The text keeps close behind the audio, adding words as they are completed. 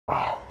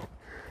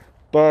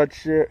Bird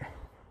shit.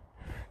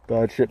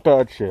 Bird shit,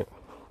 bird shit.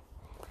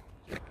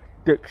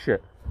 Dick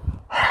shit.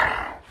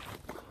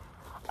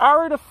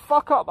 Hurry the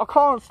fuck up. I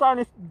can't stand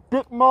this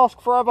dick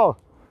mask forever.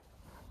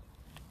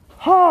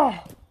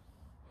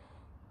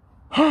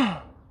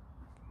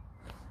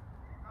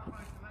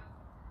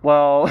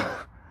 Well,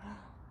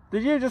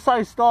 did you just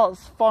say start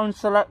phone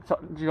select?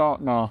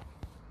 No.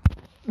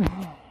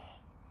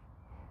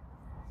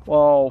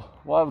 Well,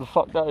 whatever the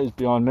fuck that is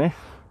behind me.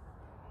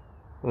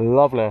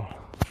 Lovely.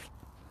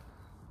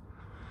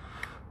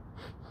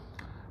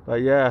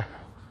 But yeah,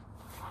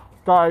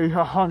 day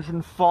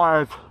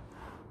 105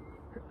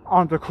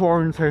 under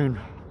quarantine.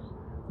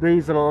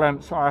 These are the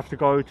lengths I have to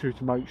go to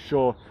make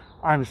sure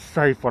I'm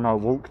safe when I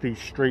walk these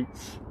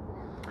streets.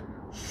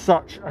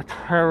 Such a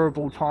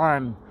terrible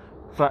time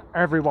for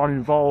everyone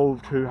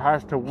involved who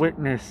has to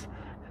witness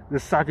the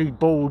saggy,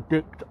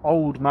 bald-dicked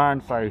old man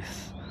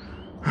face.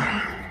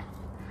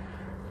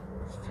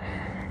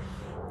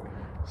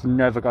 It's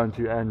never going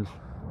to end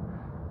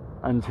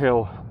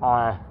until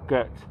I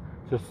get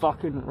to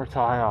fucking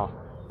retire.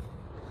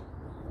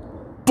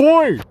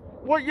 Boy,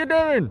 what you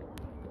doing?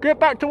 Get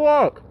back to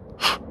work.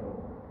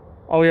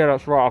 Oh yeah,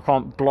 that's right, I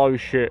can't blow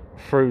shit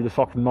through the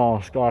fucking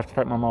mask. I have to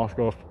take my mask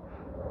off.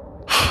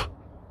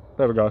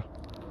 There we go.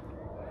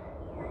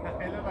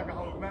 You look like an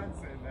old man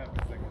sitting there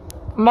for a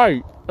second.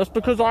 Mate, that's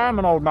because I am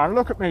an old man.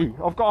 Look at me.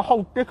 I've got a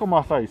whole dick on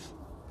my face.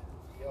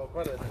 Yo,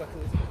 brother,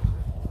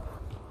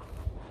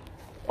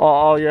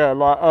 Oh yeah,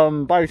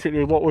 like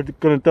basically what we're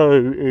gonna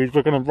do is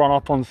we're gonna run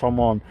up on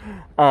someone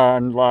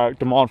and like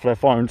demand for their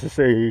phone to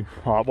see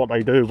like what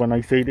they do when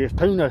they see this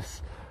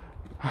penis.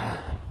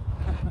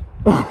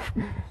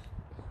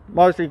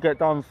 Mostly get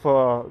done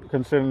for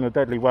considering a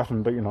deadly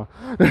weapon, but you know.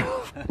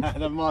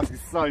 the mask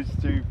is so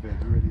stupid,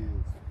 it really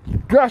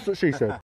is. That's what she said.